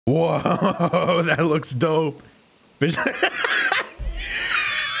Whoa, that looks dope.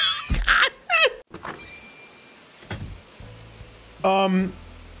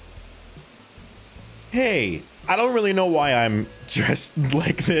 Hey, I don't really know why I'm dressed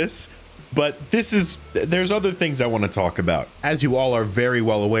like this, but there's other things I want to talk about. As you all are very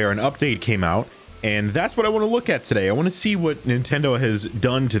well aware, an update came out, and that's what I want to look at today. I want to see what Nintendo has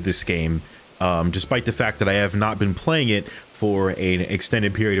done to this game, despite the fact that I have not been playing it for an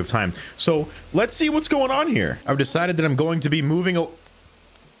extended period of time. So let's see what's going on here. I've decided that I'm going to be moving.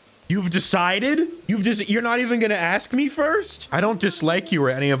 You've decided? You're not even gonna ask me first? I don't dislike you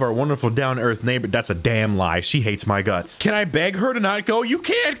or any of our wonderful down-to-earth neighbor. That's a damn lie. She hates my guts. Can I beg her to not go? You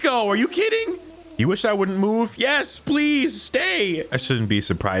can't go. Are you kidding? You wish I wouldn't move? Yes, please, stay. I shouldn't be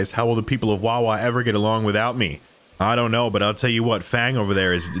surprised. How will the people of Wawa ever get along without me? I don't know, but I'll tell you what, Fang over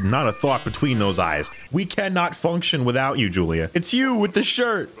there is not a thought between those eyes. We cannot function without you, Julia. It's you with the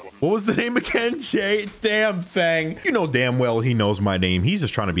shirt. What was the name again? Jay? Damn, Fang. You know damn well he knows my name. He's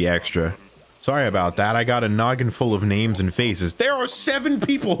just trying to be extra. Sorry about that. I got a noggin full of names and faces. There are 7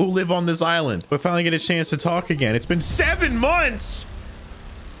 people who live on this island. We finally get a chance to talk again. It's been 7 months.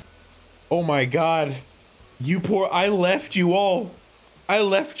 Oh my God. I left you all. I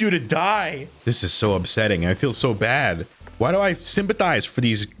left you to die. This is so upsetting. I feel so bad. Why do I sympathize for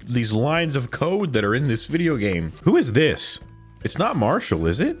these lines of code that are in this video game? Who is this? It's not Marshall,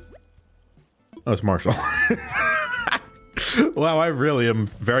 is it? Oh, it's Marshall. Wow, I really am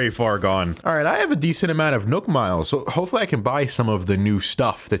very far gone. All right, I have a decent amount of Nook miles, so hopefully I can buy some of the new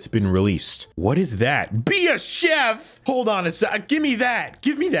stuff that's been released. What is that? Be a chef! Hold on a sec. Give me that.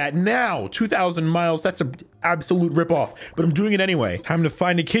 Give me that now. 2,000 miles. That's an absolute ripoff, but I'm doing it anyway. Time to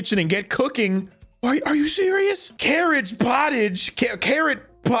find a kitchen and get cooking. Are you serious? Carrot pottage. Carrot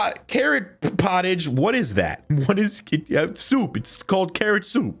pottage. What is that? What is it? Soup. It's called carrot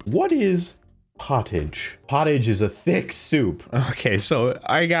soup. What is pottage? Pottage is a thick soup. Okay, so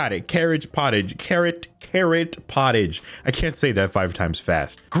I got it. Carrot pottage. Carrot pottage. I can't say that 5 times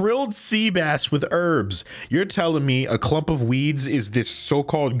fast. Grilled sea bass with herbs. You're telling me a clump of weeds is this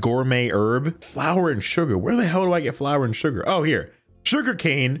so-called gourmet herb? Flour and sugar. Where the hell do I get flour and sugar? Oh, here. Sugar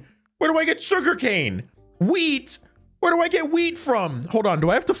cane. Where do I get sugar cane? Wheat. Where do I get wheat from? Hold on,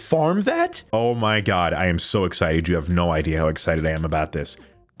 do I have to farm that? Oh my God, I am so excited. You have no idea how excited I am about this.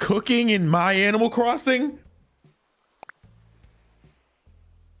 Cooking in my Animal Crossing?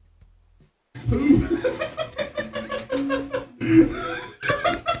 I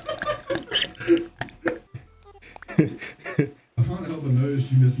can't help but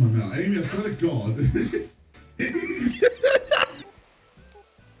notice you missed my mouth. Amy, I swear to God.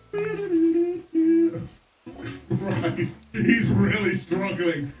 Christ, he's really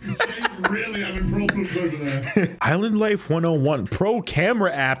struggling. Jay's really having problems over there. Island Life 101 Pro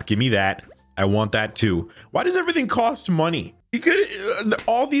Camera app. Give me that. I want that too. Why does everything cost money? You could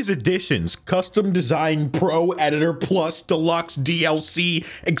all these additions: custom design, pro editor, plus deluxe DLC,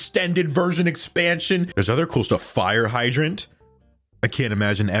 extended version expansion. There's other cool stuff. Fire hydrant. I can't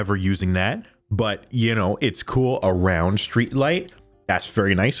imagine ever using that, but you know, it's cool. A round street light. That's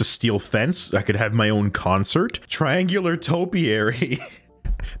very nice. A steel fence. I could have my own concert. Triangular topiary.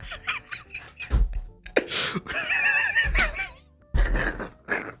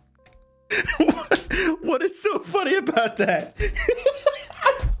 What is so funny about that?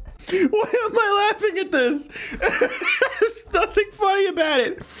 Why am I laughing at this? There's nothing funny about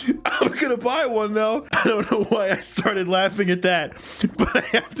it. I'm gonna buy one though. I don't know why I started laughing at that, but I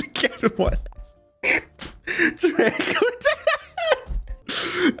have to get one. Triangular.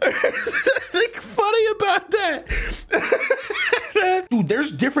 There's nothing funny about that. Dude,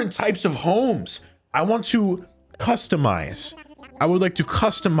 there's different types of homes. I want to customize. I would like to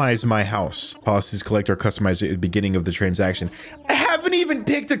customize my house. Policies collector customized at the beginning of the transaction. I haven't even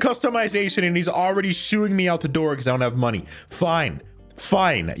picked a customization and he's already shooing me out the door because I don't have money. Fine.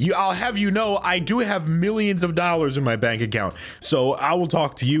 Fine. I'll have you know, I do have millions of dollars in my bank account. So I will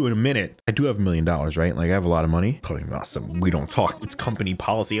talk to you in a minute. I do have $1 million, right? Like I have a lot of money. Probably awesome. We don't talk. It's company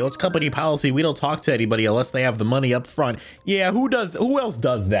policy. Oh, it's company policy. We don't talk to anybody unless they have the money up front. Yeah, who else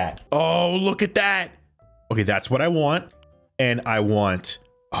does that? Oh, look at that. Okay, that's what I want. And I want,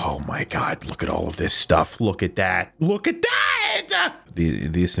 oh my God, look at all of this stuff. Look at that. Look at that.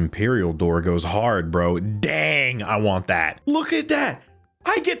 This Imperial door goes hard, bro. Dang, I want that. Look at that.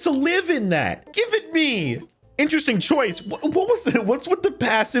 I get to live in that. Give it me. Interesting choice. What was the, what's with the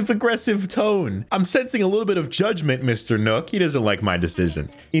passive aggressive tone? I'm sensing a little bit of judgment, Mr. Nook. He doesn't like my decision.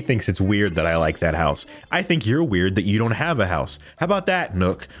 He thinks it's weird that I like that house. I think you're weird that you don't have a house. How about that,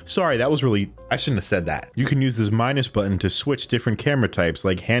 Nook? Sorry, that was really, I shouldn't have said that. You can use this minus button to switch different camera types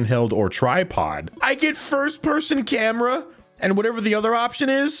like handheld or tripod. I get first person camera and whatever the other option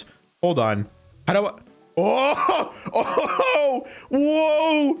is. Hold on. How do I? Oh,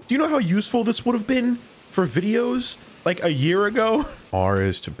 whoa. Do you know how useful this would have been for videos like a year ago? R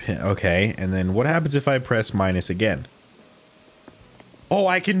is to pin. Okay. And then what happens if I press minus again? Oh,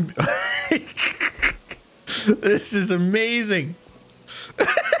 I can. This is amazing.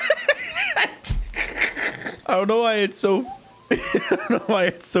 I don't know why it's so. I don't know why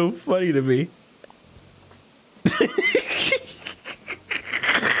it's so funny to me.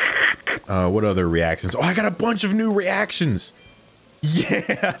 What other reactions? Oh, I got a bunch of new reactions.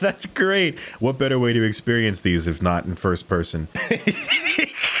 Yeah, that's great. What better way to experience these if not in first person? What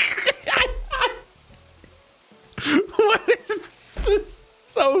is this?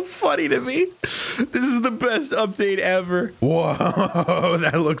 So funny to me. This is the best update ever. Whoa,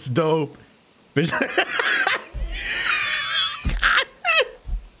 that looks dope.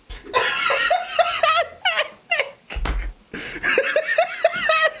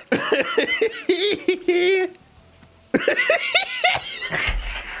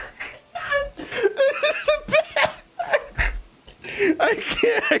 I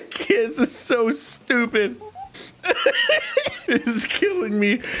can't, this is so stupid. This is killing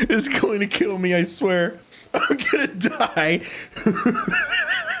me. It's going to kill me, I swear. I'm gonna die.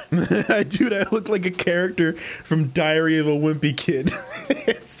 Dude, I look like a character from Diary of a Wimpy Kid.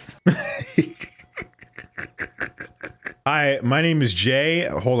 Hi, my name is Jay.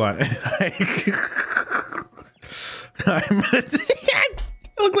 Hold on. I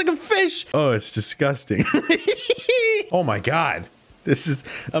look like a fish. Oh, it's disgusting. Oh my God. This is,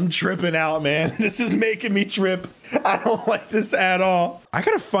 I'm tripping out, man. This is making me trip. I don't like this at all. I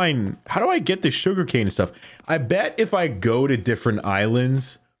gotta find, how do I get this sugarcane stuff? I bet if I go to different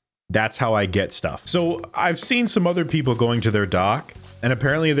islands, that's how I get stuff. So I've seen some other people going to their dock, and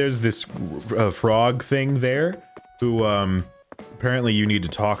apparently there's this frog thing there who apparently you need to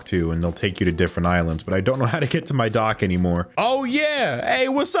talk to, and they'll take you to different islands, but I don't know how to get to my dock anymore. Oh yeah, hey,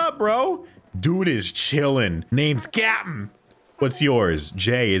 what's up, bro? Dude is chilling. Name's Captain. What's yours?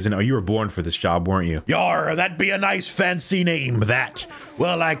 Jay, isn't it? Oh, you were born for this job, weren't you? Yar, that'd be a nice fancy name, that.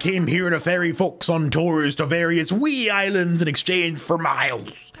 Well, I came here to ferry folks on tours to various wee islands in exchange for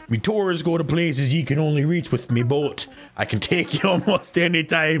miles. Me tours go to places ye can only reach with me boat. I can take you almost any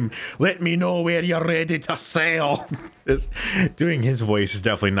time. Let me know where you're ready to sail. Doing his voice is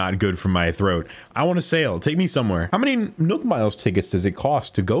definitely not good for my throat. I want to sail. Take me somewhere. How many Nook Miles tickets does it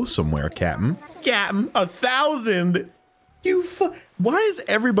cost to go somewhere, Captain? Captain, 1,000. Why is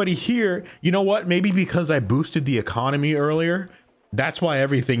everybody here? You know what? Maybe because I boosted the economy earlier. That's why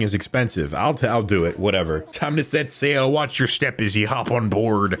everything is expensive. I'll do it. Whatever. Time to set sail. Watch your step as you hop on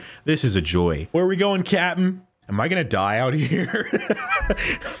board. This is a joy. Where are we going, Captain? Am I gonna die out here?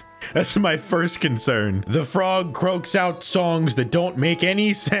 That's my first concern. The frog croaks out songs that don't make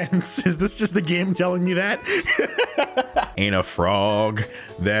any sense. Is this just the game telling me that? Ain't a frog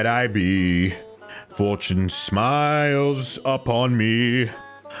that I be. Fortune smiles upon me,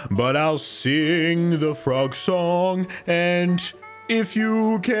 but I'll sing the frog song, and if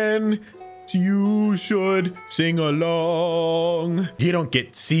you can, you should sing along. You don't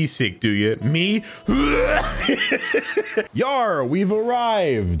get seasick, do you? Me? Yar, we've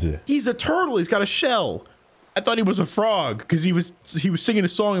arrived. He's a turtle. He's got a shell. I thought he was a frog because he was singing a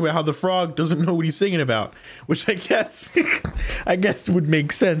song about how the frog doesn't know what he's singing about, which I guess would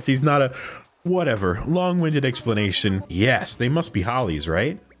make sense. He's not a whatever, long-winded explanation. Yes, they must be hollies,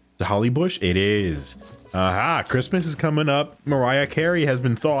 right? The holly bush? It is. Aha, Christmas is coming up. Mariah Carey has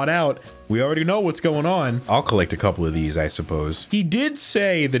been thawed out. We already know what's going on. I'll collect a couple of these, I suppose. He did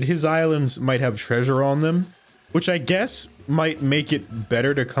say that his islands might have treasure on them, which I guess might make it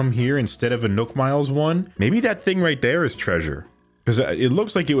better to come here instead of a Nook Miles one. Maybe that thing right there is treasure. Because it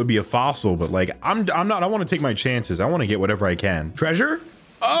looks like it would be a fossil, but like, I want to take my chances. I want to get whatever I can. Treasure?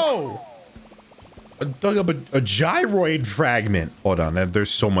 Oh! I dug up a gyroid fragment. Hold on,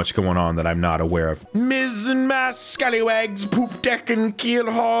 there's so much going on that I'm not aware of. Miz and Mass, Scallywags, Poop Deck, and Keel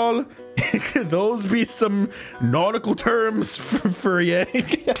Haul. Those be some nautical terms for you.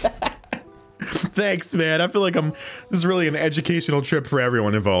 Thanks, man. I feel like this is really an educational trip for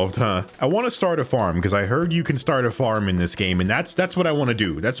everyone involved, huh? I want to start a farm because I heard you can start a farm in this game, and that's what I want to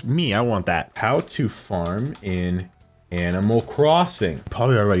do. That's me. I want that. How to farm in Animal Crossing.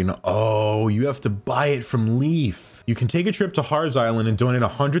 Probably already know. Oh, you have to buy it from Leaf. You can take a trip to Harv's Island and donate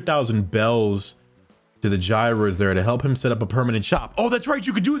 100,000 bells to the Gyras there to help him set up a permanent shop. Oh, that's right.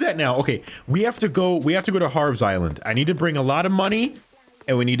 You could do that now. Okay, we have to go to Harv's Island. I need to bring a lot of money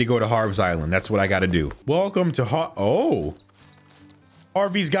and we need to go to Harv's Island. That's what I got to do. Welcome to Oh,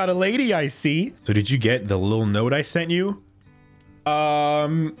 Harvey's got a lady, I see. So did you get the little note I sent you?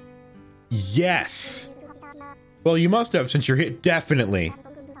 Yes. Well, you must have since you're here. Definitely.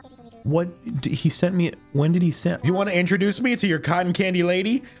 What he sent me? When did he send? Do you want to introduce me to your cotton candy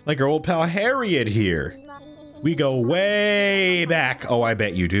lady? Like our old pal Harriet here. We go way back. Oh, I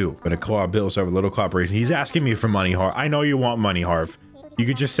bet you do. But a co-op bills over little cooperation. He's asking me for money, Harv. I know you want money, Harv. You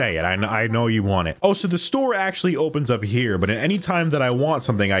could just say it. I know you want it. Oh, so the store actually opens up here, but at any time that I want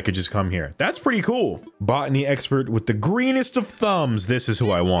something, I could just come here. That's pretty cool. Botany expert with the greenest of thumbs. This is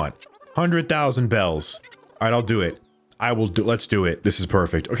who I want. 100,000 bells. All right, I'll do it. I will do. Let's do it. This is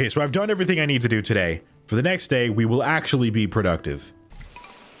perfect. Okay, so I've done everything I need to do today. For the next day, we will actually be productive.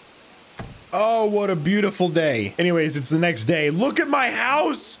 Oh, what a beautiful day. Anyways, it's the next day. Look at my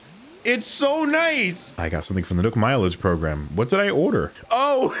house. It's so nice. I got something from the Nook mileage program. What did I order?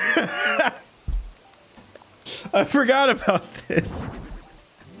 Oh, I forgot about this.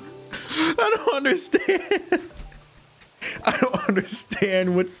 I don't understand. I don't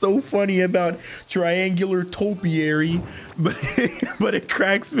understand what's so funny about triangular topiary, but it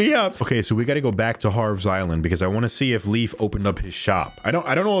cracks me up. Okay, so we got to go back to Harv's Island because I want to see if Leaf opened up his shop. I don't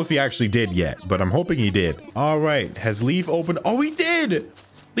know if he actually did yet, but I'm hoping he did. All right, has Leaf opened? Oh, he did.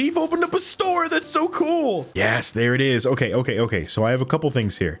 Leaf opened up a store. That's so cool. Yes, there it is. Okay. So I have a couple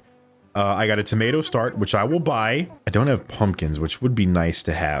things here. I got a tomato start, which I will buy. I don't have pumpkins, which would be nice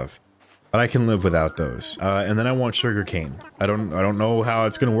to have. But I can live without those. And then I want sugarcane. I don't know how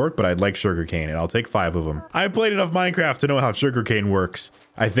it's gonna work, but I'd like sugarcane, and I'll take 5 of them. I played enough Minecraft to know how sugarcane works.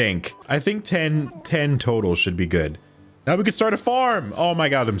 I think 10 total should be good. Now we can start a farm. Oh my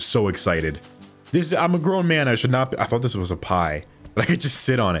god, I'm so excited. I'm a grown man. I should not be. I thought this was a pie, but I could just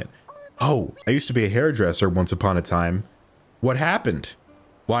sit on it. Oh, I used to be a hairdresser once upon a time. What happened?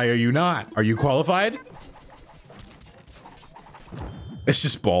 Why are you not? Are you qualified? It's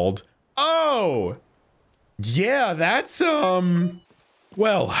just bald. Oh, yeah, that's,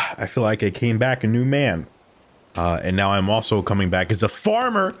 well, I feel like I came back a new man. And now I'm also coming back as a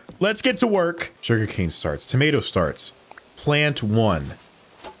farmer. Let's get to work. Sugarcane starts, tomato starts, plant 1.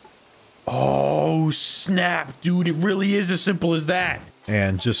 Oh, snap, dude, it really is as simple as that.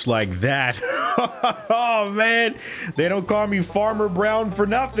 And just like that. Oh, man, they don't call me Farmer Brown for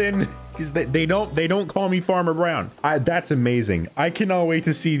nothing. Because they don't call me Farmer Brown. That's amazing. I cannot wait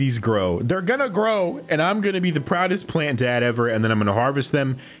to see these grow. They're gonna grow, and I'm gonna be the proudest plant dad ever, and then I'm gonna harvest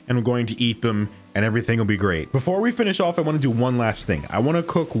them, and I'm going to eat them, and everything will be great. Before we finish off, I want to do one last thing. I want to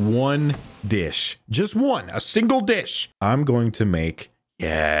cook one dish. Just one. A single dish. I'm going to make,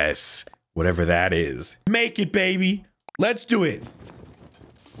 yes, whatever that is. Make it, baby. Let's do it.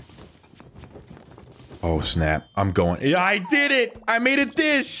 Oh, snap. I'm going. I did it. I made a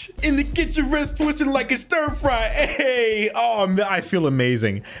dish in the kitchen, wrist twisting like a stir fry. Hey. Oh, I feel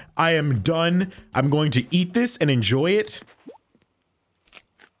amazing. I am done. I'm going to eat this and enjoy it.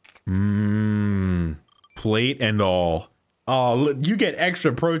 Plate and all. Oh, look, you get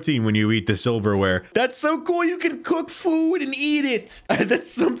extra protein when you eat the silverware. That's so cool. You can cook food and eat it. That's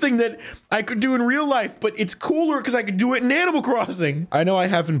something that I could do in real life, but it's cooler because I could do it in Animal Crossing. I know I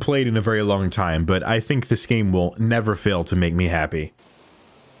haven't played in a very long time, but I think this game will never fail to make me happy.